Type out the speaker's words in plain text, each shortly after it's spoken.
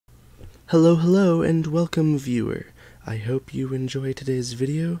Hello and welcome viewer. I hope you enjoy today's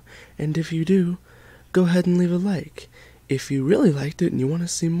video, and if you do, go ahead and leave a like. If you really liked it and you want to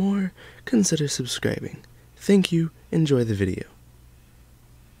see more, consider subscribing. Thank you, enjoy the video.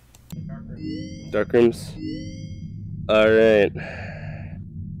 Dark rooms? Alright.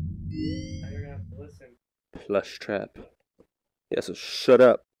 Plush trap. Yeah, so shut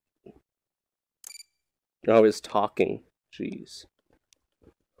up. You're always talking. Jeez.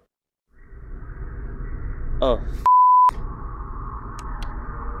 Oh,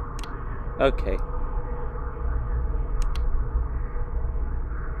 okay.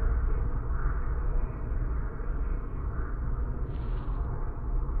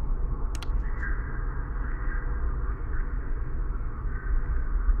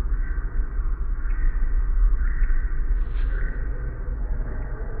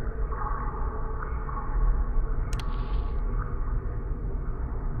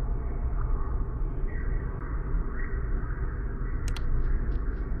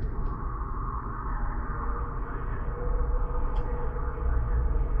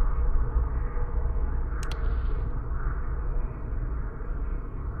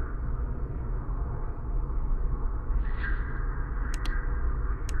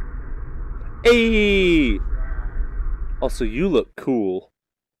 Hey! Also, you look cool.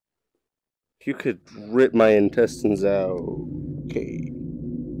 You could rip my intestines out. Okay.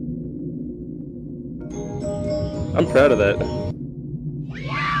 I'm proud of that.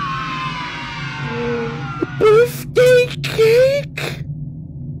 Birthday cake!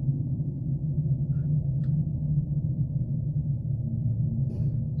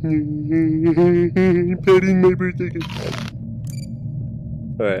 Petting my birthday cake.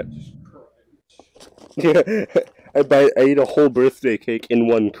 Alright. Yeah, I ate a whole birthday cake in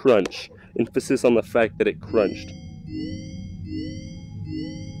one crunch. Emphasis on the fact that it crunched.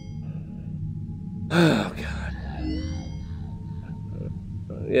 Oh, God.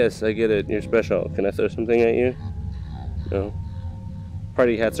 Yes, I get it. You're special. Can I throw something at you? No.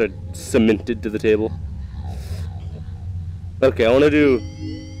 Party hats are cemented to the table. Okay, I want to do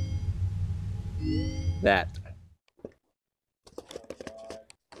that.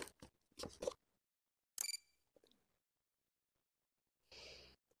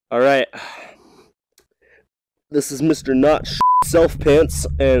 Alright, this is Mr. Not Self Pants,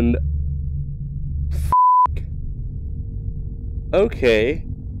 and okay.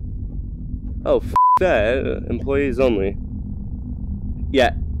 Oh, that. Employees only.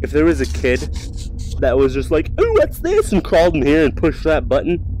 Yeah, if there was a kid that was just like, ooh, what's this? And crawled in here and pushed that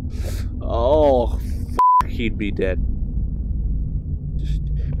button, oh, he'd be dead. Just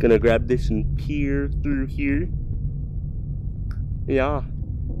gonna grab this and peer through here. Yeah.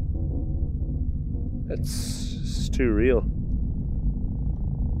 That's too real.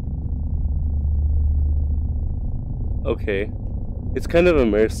 Okay. It's kind of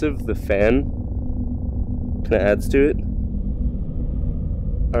immersive, the fan kind of adds to it.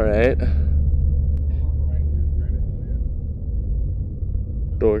 Alright.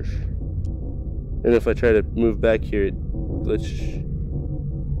 Doors. And if I try to move back here, it glitch.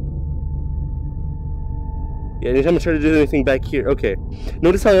 Yeah, anytime I try to do anything back here, okay.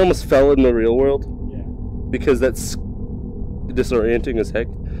 Notice how I almost fell in the real world? Because that's disorienting as heck.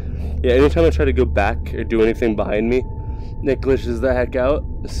 Yeah, anytime I try to go back or do anything behind me, it glitches the heck out.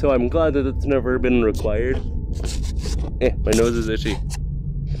 So I'm glad that it's never been required. My nose is itchy.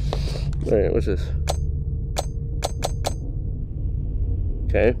 Alright, what's this?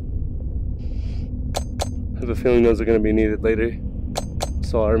 Okay. I have a feeling those are going to be needed later.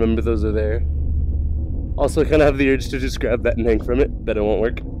 So I'll remember those are there. Also, I kind of have the urge to just grab that and hang from it, but it won't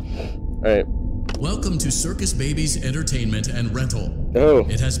work. Alright. Welcome to Circus Baby's Entertainment and Rental. Oh.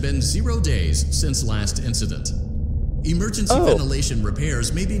 It has been 0 days since last incident. Emergency ventilation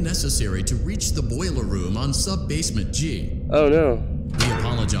repairs may be necessary to reach the boiler room on sub-basement G. Oh no. We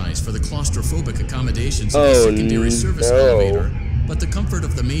apologize for the claustrophobic accommodations of the secondary service elevator, but the comfort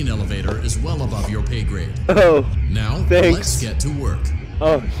of the main elevator is well above your pay grade. Oh, now, thanks. Let's get to work.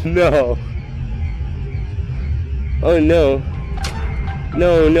 Oh no. Oh no.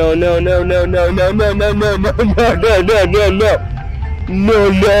 No, no, no, no, no, no, no, no, no, no, no, no, no, no, no, no. No,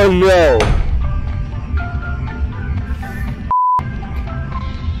 no, no.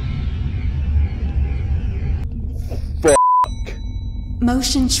 Fuck.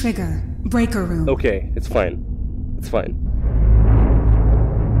 Motion trigger. Breaker room. Okay, it's fine. It's fine.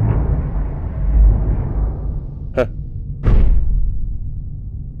 Huh.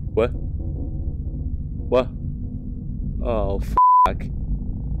 What? What? Oh, fuck.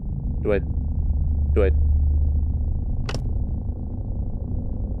 Do I...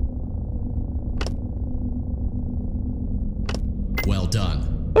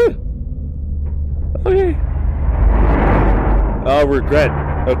 done. Okay. Oh, regret.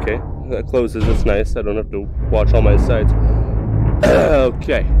 Okay, that closes. That's nice. I don't have to watch all my sides.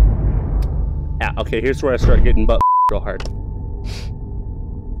 Okay. Yeah, okay, here's where I start getting butt real hard.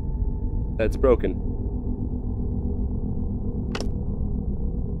 That's broken.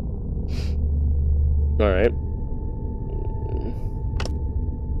 Alright.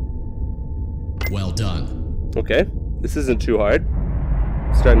 Well done. Okay, this isn't too hard.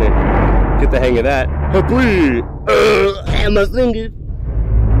 Starting to get the hang of that. Hablee! And my finger.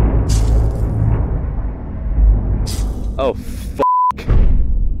 Oh, fuck.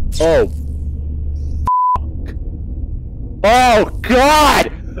 Oh, fuck. Oh,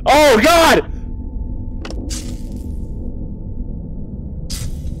 God! Oh, God!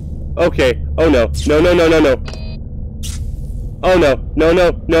 Okay. Oh, no. No, no, no, no, no. Oh, no. No,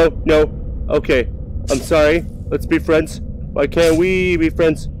 no, no, no. Okay. I'm sorry. Let's be friends. Why can't we be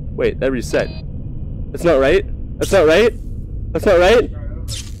friends? Wait, that reset. That's not right. That's not right. That's not right.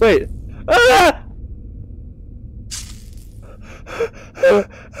 Wait. Ah!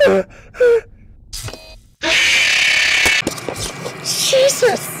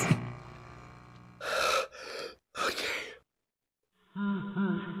 Jesus. Okay. And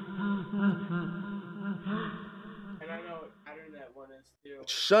I know what pattern that one is too.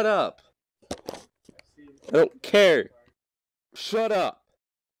 Shut up. I don't care. Shut up.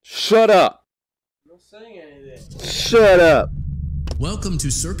 Shut up. I'm not saying anything. Shut up. Welcome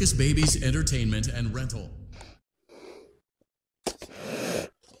to Circus Baby's Entertainment and Rental.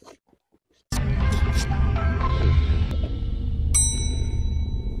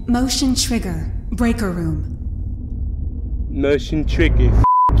 Motion trigger. Breaker room. Motion tricky.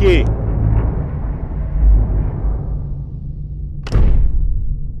 F you.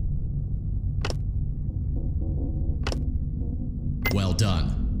 Well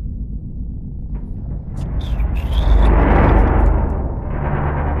done.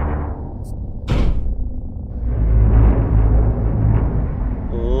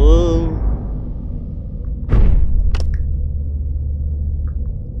 Oh.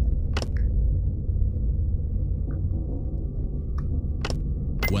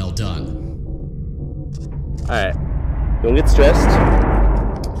 Well done. Alright. Don't get stressed.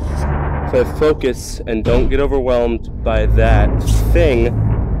 If I focus and don't get overwhelmed by that thing,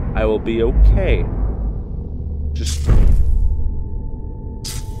 I will be okay. Just...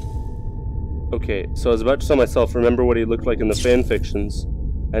 Okay, so I was about to tell myself, remember what he looked like in the fanfictions,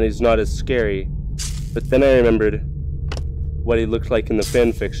 and he's not as scary. But then I remembered what he looked like in the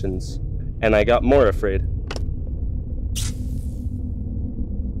fanfictions, and I got more afraid.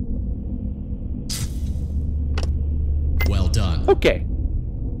 Well done. Okay.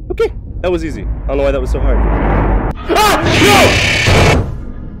 Okay, that was easy. I don't know why that was so hard. Ah! No!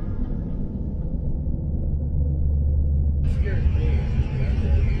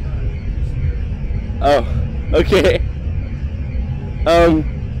 Oh, okay.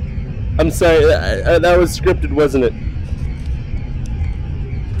 I'm sorry, that was scripted, wasn't it?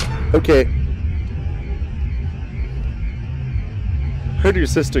 Okay. Heard your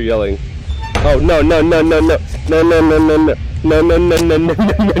sister yelling. Oh, no, no, no, no, no. No, no, no, no, no. No, no, no, no, no,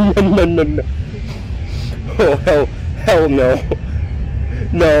 no, no, no, no, no. Oh, hell no.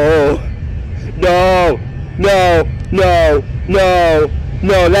 No. No. No. No. No.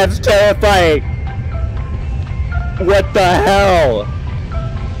 No, that's terrifying. What the hell?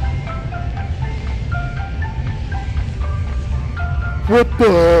 What the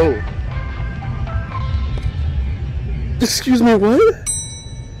hell? Excuse me, what?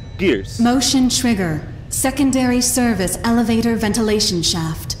 Gears. Motion trigger. Secondary service elevator ventilation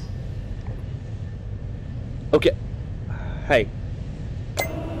shaft. Okay. Hey.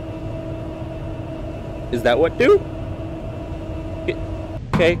 Is that what do?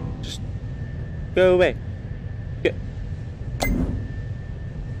 Okay, just go away. Okay.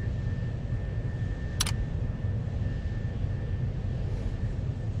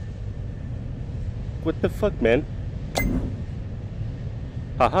 What the fuck, man?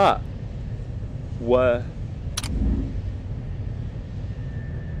 Haha. What?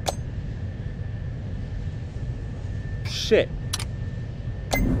 Shit.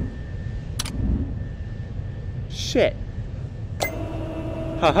 Shit.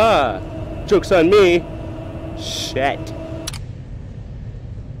 Haha. Joke's on me. Shit.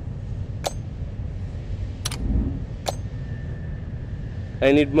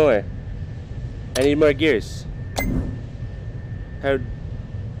 I need more. I need more gears. How...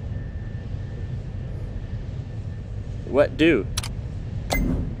 What do?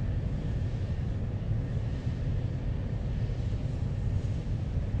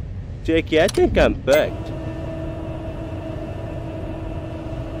 Jakey, I think I'm fucked.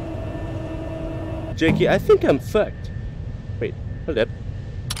 Jakey, I think I'm fucked. Wait, hold up.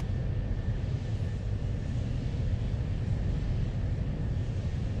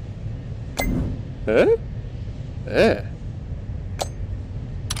 Huh?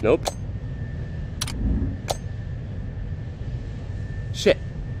 Nope. Shit.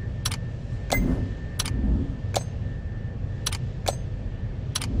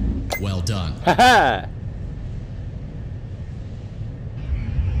 Well done. Haha!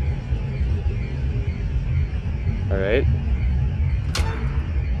 Alright.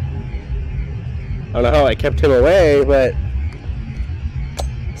 I don't know how I kept him away, but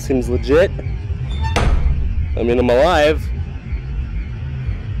seems legit. I mean, I'm alive.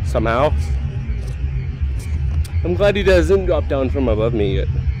 Somehow. I'm glad he doesn't drop down from above me yet.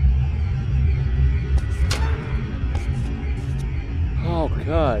 Oh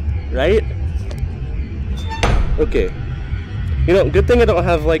god, right? Okay. You know, good thing I don't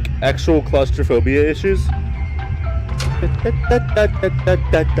have like actual claustrophobia issues.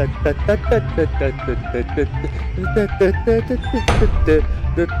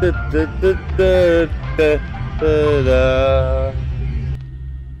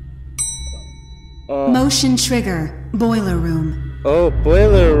 Motion trigger. Boiler room. Oh,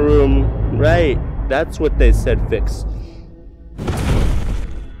 boiler room. Right. That's what they said fix.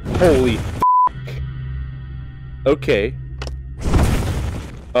 Holy f***. Okay.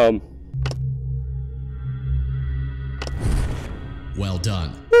 Well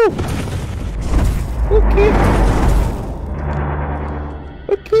done. Woo. Okay.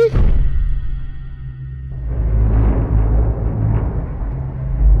 Okay.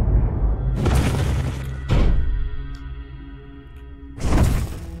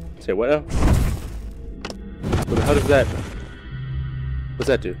 Say what now? How does that... What's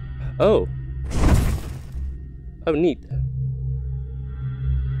that do? Oh. Oh, neat.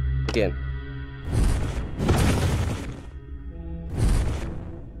 Again.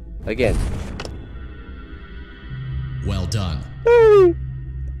 Again. Well done.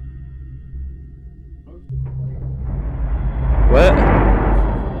 What?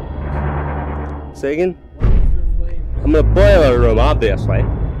 Say again? I'm in a boiler room, obviously.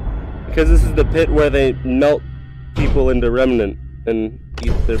 Because this is the pit where they melt people into remnant and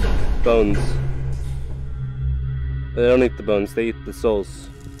eat their bones. They don't eat the bones, they eat the souls.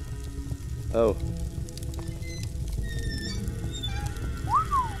 Oh.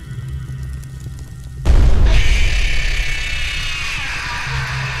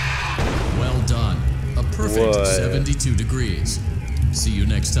 Well done. A perfect What? 72 degrees. See you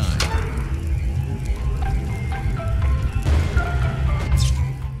next time.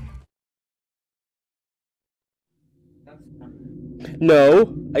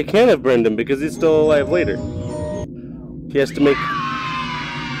 No, I can't have burned him because he's still alive later. He has to make...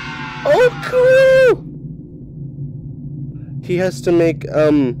 Oh, cool! He has to make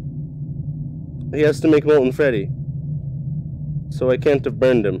Molten Freddy. So I can't have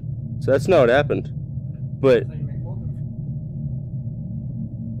burned him. So that's not what happened. But...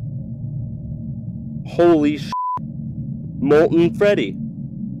 Holy sh**. Molten Freddy.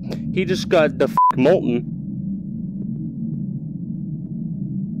 He just got the f*** molten.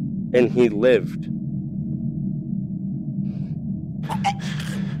 And he lived.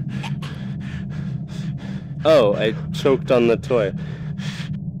 Oh, I choked on the toy.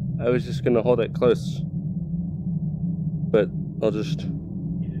 I was just gonna hold it close. But I'll just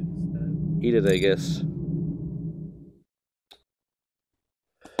eat it, I guess.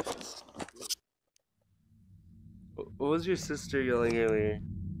 What was your sister yelling earlier?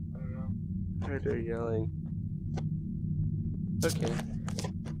 I don't know. I heard her yelling. Okay.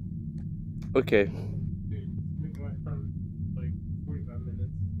 Okay.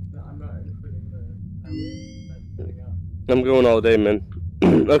 I'm going all day, man.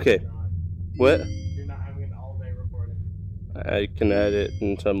 Okay. What? You're not having an all-day recording. I can add it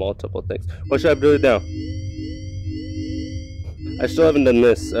into multiple things. What should I do now? I still haven't done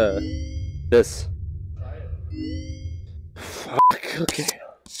this. This. Try it. Fuck. Okay.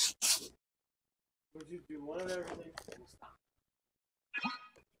 Would you do one of everything?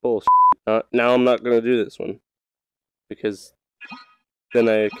 Bullshit. Now I'm not gonna do this one because then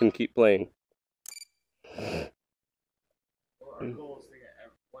I can keep playing. Well, our goal is to get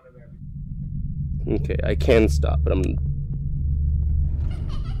one of everything. Okay, I can stop, but I'm.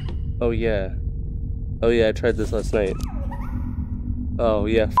 Oh yeah. Oh yeah, I tried this last night. Oh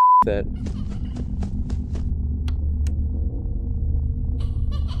yeah, f that.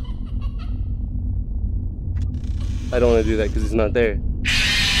 I don't want to do that because he's not there.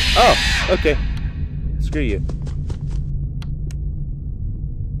 Oh, okay. Screw you.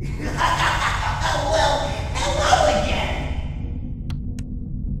 Well, hello again.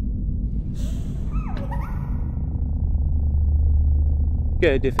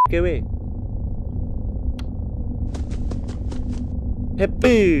 Go the fuck away.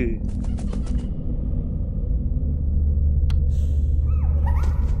 Happy.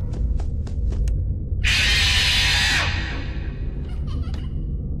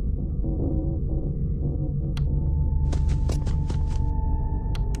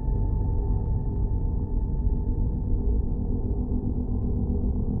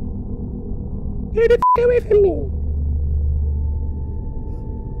 Get the fuck away from me.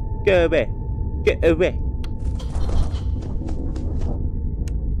 Go away. Get away.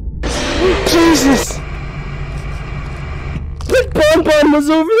 Jesus! That bonbon was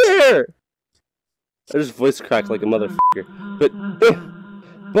over there! I just voice cracked like a motherfucker. But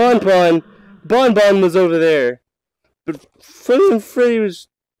Bonbon was over there. But Freddy was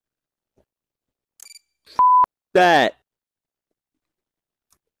that.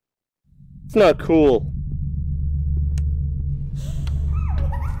 It's not cool.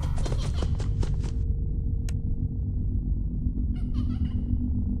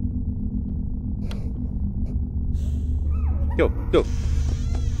 Go.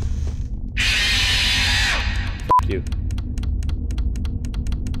 Fuck you.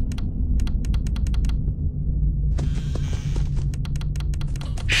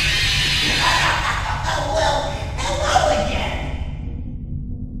 Well, hello again.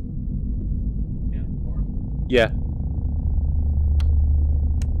 Yeah.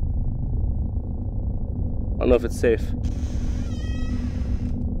 I don't know if it's safe.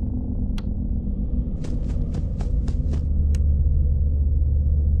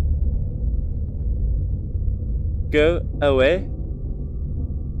 Go away.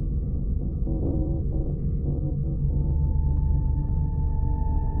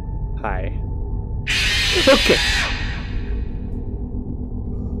 Hi. Okay.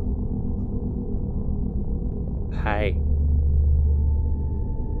 Hi.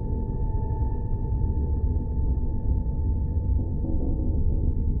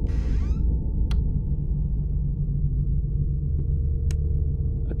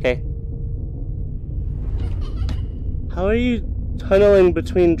 Okay. How are you tunneling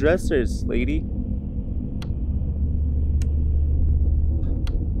between dressers, lady?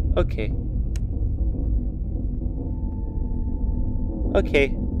 Okay.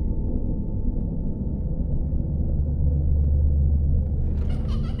 Okay.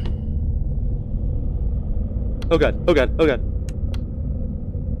 Oh god, oh god, oh god.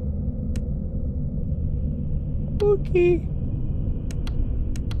 Okay.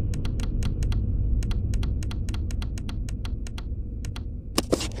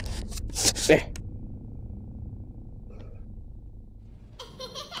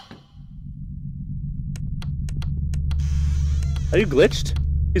 Are you glitched?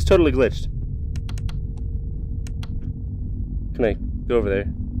 He's totally glitched. Can I go over there?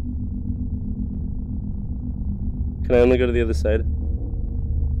 Can I only go to the other side?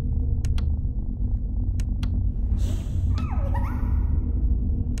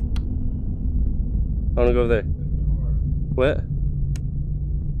 I wanna go over there. What?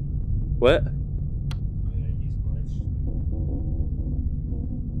 What?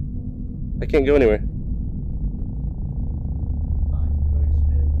 I can't go anywhere.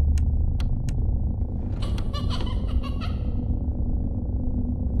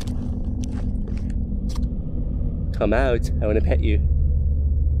 Come out, I want to pet you.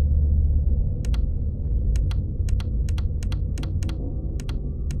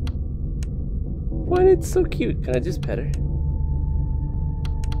 What? It's so cute. Can I just pet her?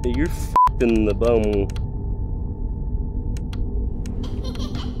 Yeah, you're f***ed in the bum.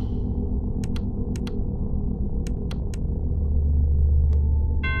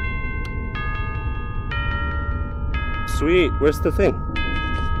 Sweet, where's the thing?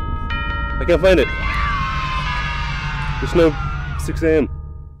 I can't find it. There's no 6 AM.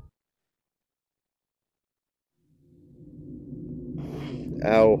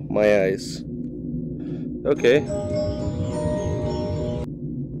 Ow, my eyes. Okay.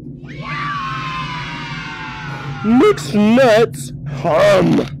 Mixed nuts. How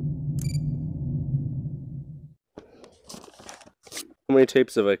many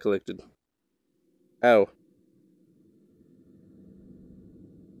tapes have I collected? Ow.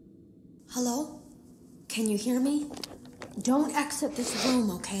 Hello? Can you hear me? Don't exit this room,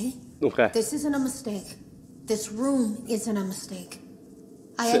 okay? Okay. This isn't a mistake. This room isn't a mistake.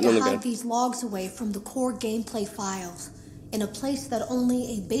 I had Sitting on to the hide bed. these logs away from the core gameplay files. in a place that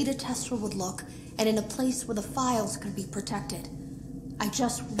only a beta tester would look, and in a place where the files could be protected. I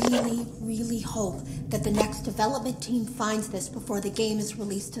just really, really hope that the next development team finds this before the game is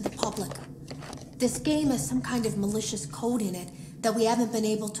released to the public. This game has some kind of malicious code in it that we haven't been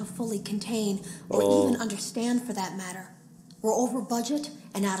able to fully contain or even understand for that matter. We're over budget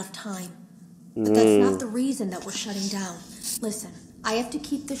and out of time. But that's not the reason that we're shutting down. Listen, I have to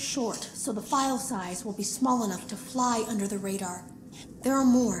keep this short so the file size will be small enough to fly under the radar. There are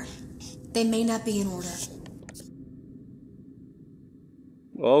more. They may not be in order.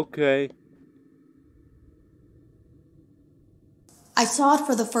 Okay. I saw it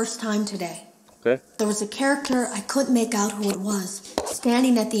for the first time today. Okay. There was a character I couldn't make out who it was,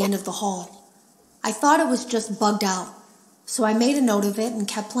 standing at the end of the hall. I thought it was just bugged out, so I made a note of it and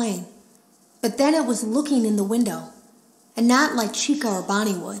kept playing. But then it was looking in the window, and not like Chica or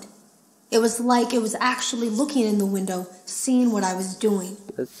Bonnie would. It was like it was actually looking in the window, seeing what I was doing.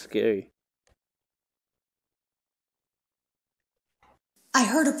 That's scary. I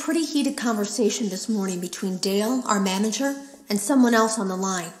heard a pretty heated conversation this morning between Dale, our manager, and someone else on the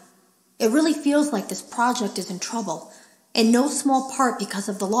line. It really feels like this project is in trouble, in no small part because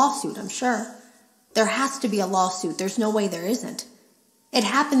of the lawsuit, I'm sure. There has to be a lawsuit, there's no way there isn't. It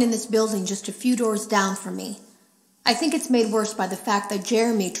happened in this building just a few doors down from me. I think it's made worse by the fact that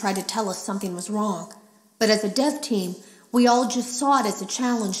Jeremy tried to tell us something was wrong. But as a dev team, we all just saw it as a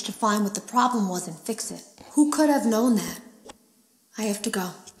challenge to find what the problem was and fix it. Who could have known that? I have to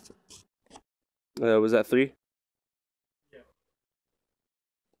go. Was that 3?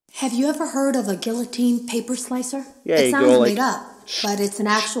 Have you ever heard of a guillotine paper slicer? Yeah, it you sounds go like... made up, but it's an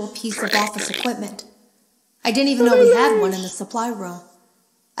actual piece of office equipment. I didn't even know we had one in the supply room.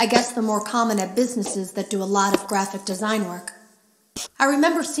 I guess they're more common at businesses that do a lot of graphic design work. I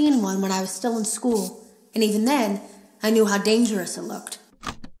remember seeing one when I was still in school, and even then, I knew how dangerous it looked.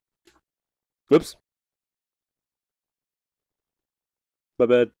 Whoops. My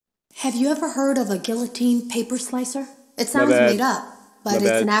bad. Have you ever heard of a guillotine paper slicer? It sounds made up, but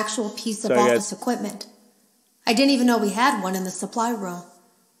it's an actual piece of office equipment. I didn't even know we had one in the supply room.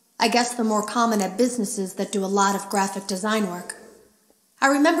 I guess they're more common at businesses that do a lot of graphic design work. I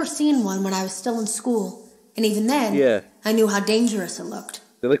remember seeing one when I was still in school, and even then, I knew how dangerous it looked.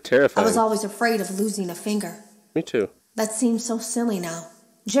 They look terrifying. I was always afraid of losing a finger. Me too. That seems so silly now.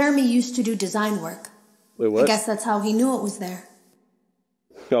 Jeremy used to do design work. Wait, what? I guess that's how he knew it was there.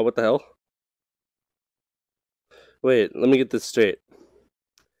 Oh, what the hell? Wait, let me get this straight.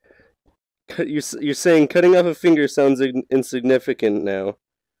 You're saying cutting off a finger sounds insignificant now.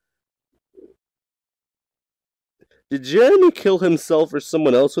 Did Jeremy kill himself or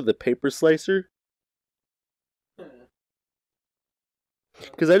someone else with a paper slicer?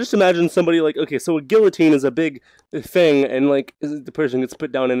 Because I just imagine somebody like, okay, so a guillotine is a big thing, and like the person gets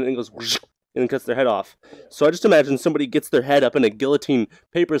put down and it goes whoosh, and cuts their head off. So I just imagine somebody gets their head up in a guillotine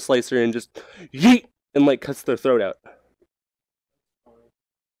paper slicer and just yeet and like cuts their throat out.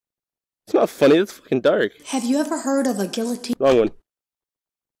 It's not funny, it's fucking dark. Have you ever heard of a guillotine? Wrong one.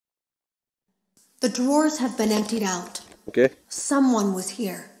 The drawers have been emptied out. Okay. Someone was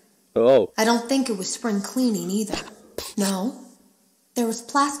here. Oh. I don't think it was spring cleaning either. No. There was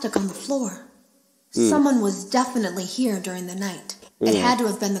plastic on the floor. Someone was definitely here during the night. It had to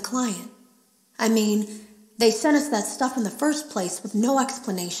have been the client. I mean, they sent us that stuff in the first place with no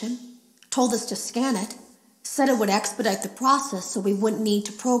explanation, told us to scan it, said it would expedite the process so we wouldn't need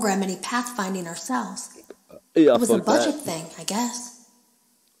to program any pathfinding ourselves. Yeah, It was a budget thing, I guess.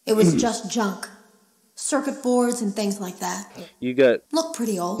 It was just junk. Circuit boards and things like that. Looked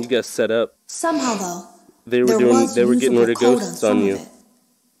pretty old. You got set up. Somehow, though, they were getting rid of ghosts on you.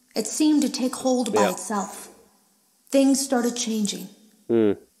 It seemed to take hold by itself. Things started changing.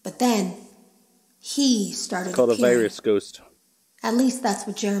 But then, he started Called appearing. a virus ghost. At least that's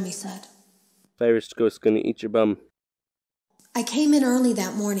what Jeremy said. Virus ghost gonna eat your bum. I came in early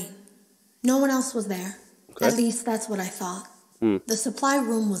that morning. No one else was there. Okay. At least that's what I thought. The supply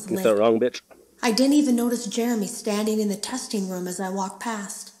room was lit. Get that wrong, bitch. I didn't even notice Jeremy standing in the testing room as I walked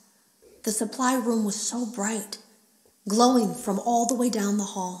past. The supply room was so bright, glowing from all the way down the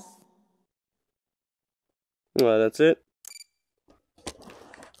hall. Well, that's it.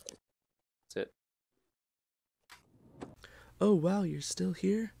 That's it. Oh wow, you're still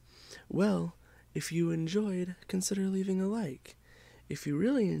here? Well, if you enjoyed, consider leaving a like. If you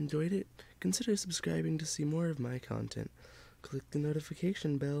really enjoyed it, consider subscribing to see more of my content. Click the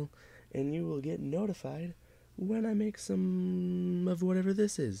notification bell, and you will get notified when I make some of whatever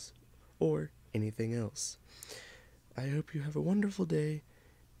this is, or anything else. I hope you have a wonderful day,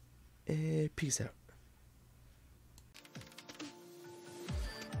 peace out.